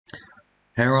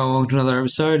Hey everyone, welcome to another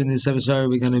episode. In this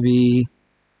episode, we're going to be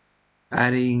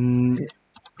adding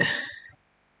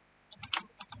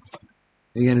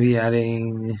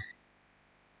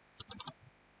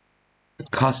a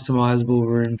customizable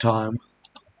room time.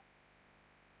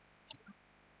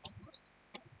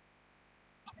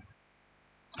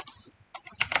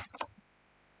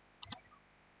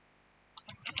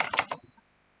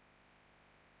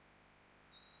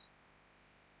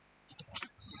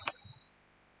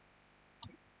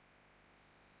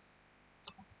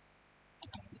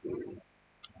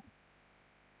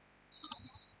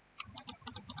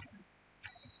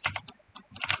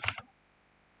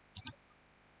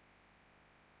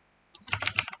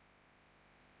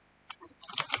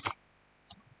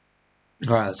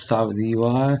 Alright, let's start with the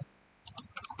UI.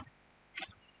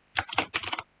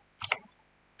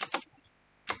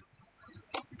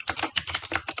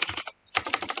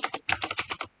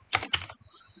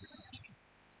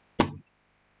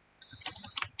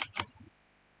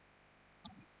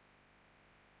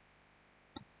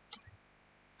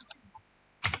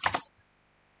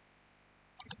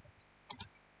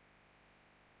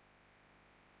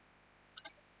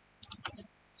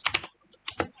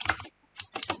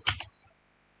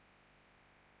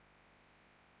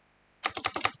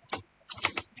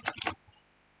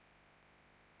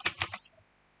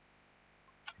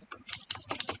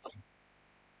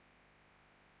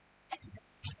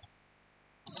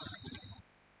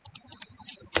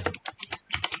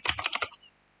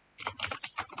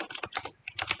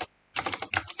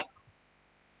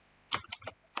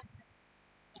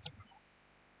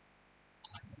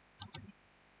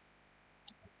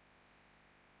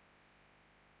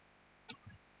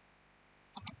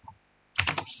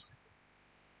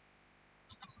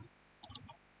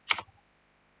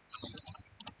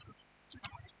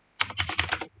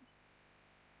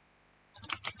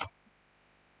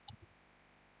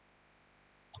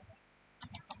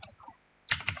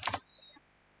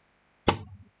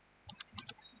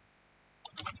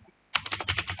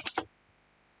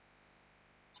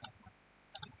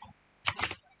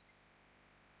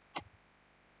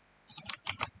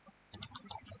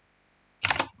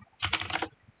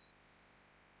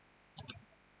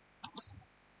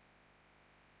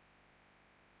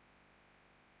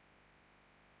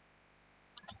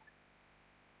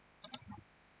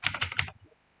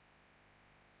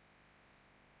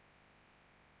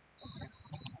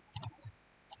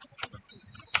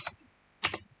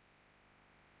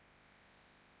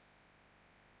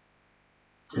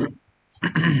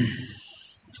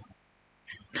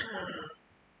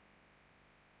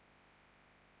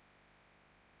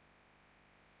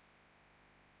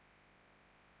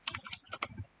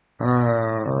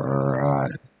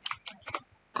 Alright,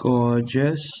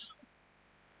 gorgeous.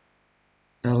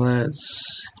 Now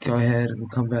let's go ahead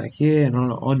and come back here, and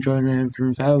on join room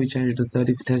fail, we changed it to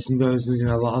 30 for testing purposes in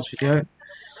our last video.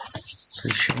 So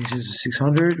let's change this to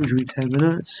 600, which will be 10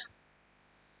 minutes.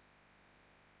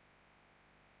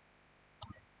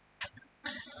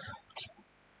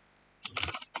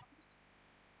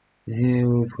 And here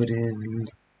we'll put in,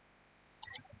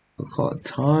 we'll call it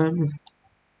time.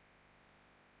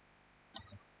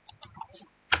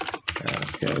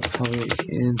 Let's go public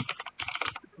in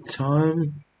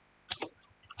time,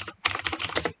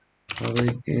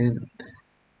 public in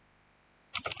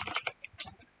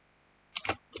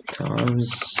times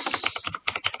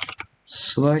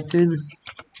selected.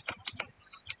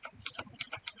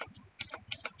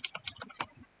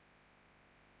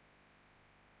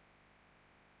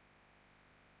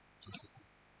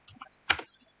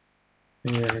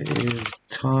 If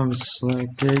time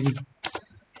selected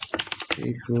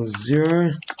equals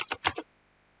 0,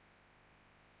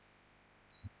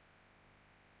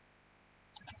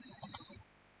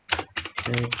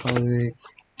 okay, public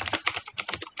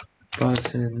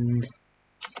button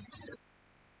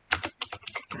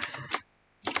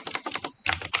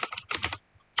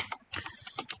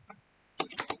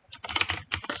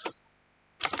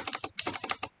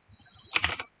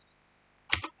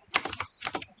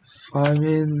five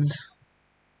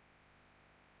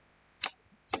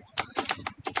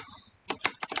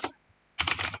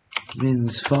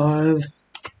mins 5,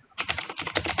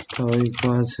 public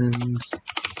button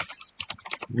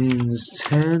mins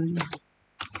 10,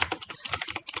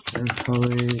 and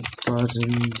public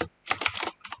button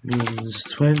mins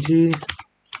 20.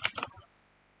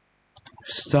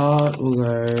 Start will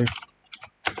go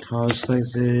time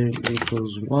selected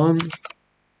equals 1.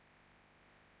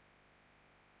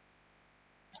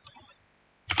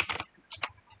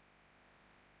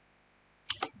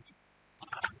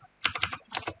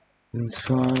 Mins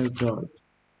 5 dot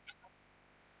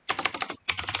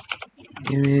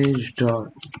image dot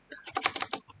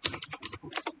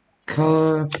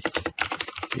color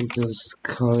equals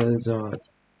color dot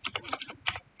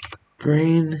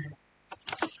green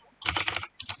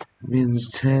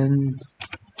means 10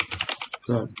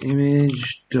 dot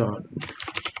image dot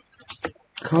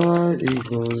color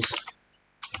equals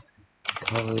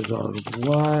color dot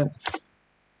white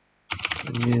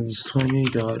means 20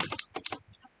 dot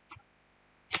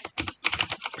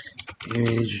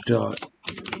image dot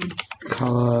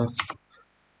color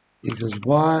equals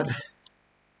white.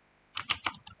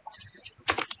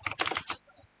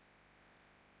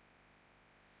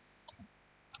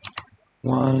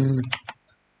 One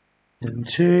and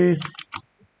two,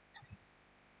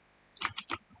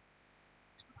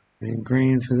 and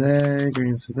green for there,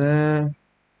 green for there.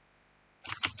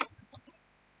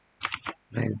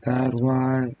 Make that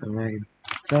white, and make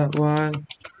that white.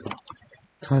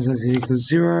 Times that equals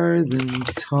 0, then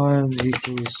time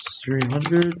equals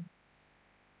 300.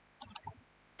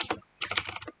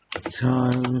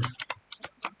 Time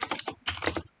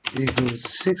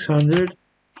equals 600.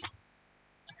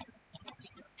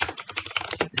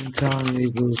 And time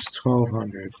equals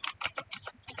 1200.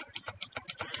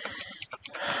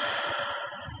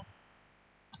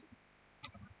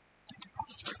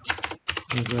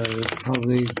 Okay,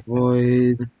 public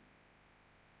void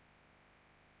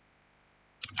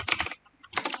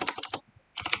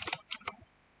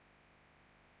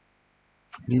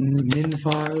min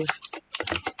 5.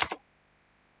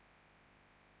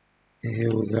 And here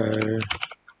we go.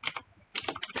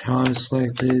 Time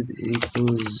selected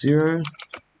equals 0.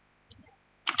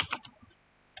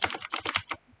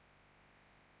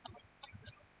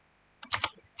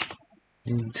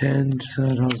 In 10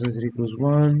 times that equals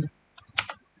 1.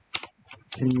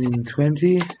 And in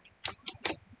 20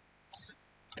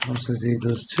 times that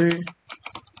equals 2. Then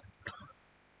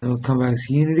we'll come back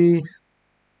to Unity.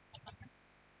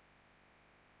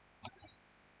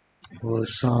 We'll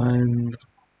assign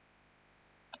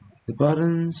the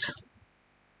buttons.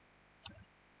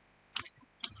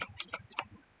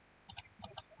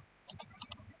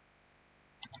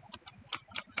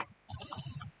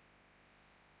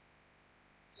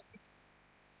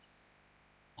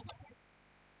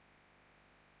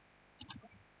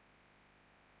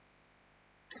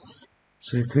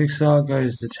 So quick start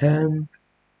goes to 10.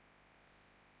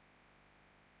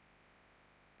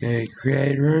 Go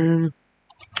create room.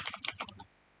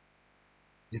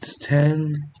 It's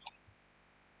 10.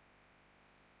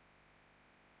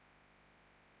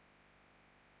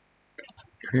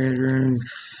 Create room.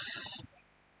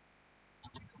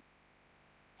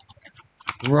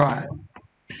 Right.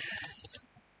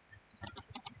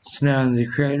 So now in the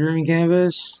create room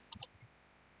canvas,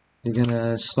 we're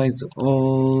gonna select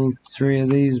all 3 of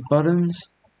these buttons.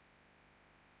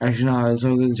 Actually no, it's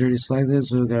all good, it's already selected,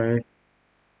 so we'll go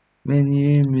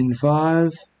menu, min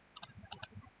 5.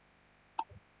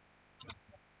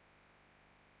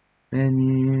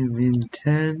 Menu, min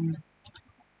 10.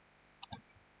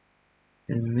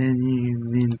 And menu,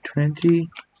 min 20.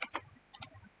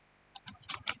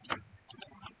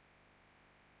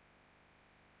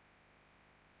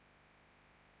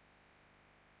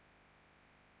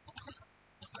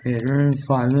 Create room,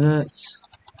 5 minutes.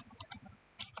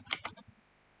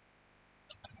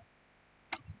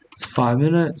 It's 5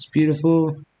 minutes,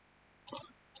 beautiful.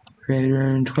 Create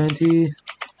room 20.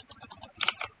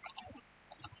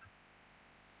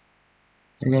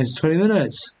 It goes to 20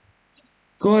 minutes.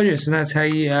 Gorgeous, and that's how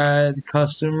you add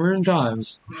custom room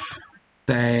times.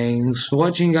 Thanks for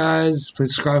watching, guys.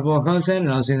 Please subscribe for more content,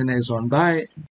 and I'll see you in the next one. Bye.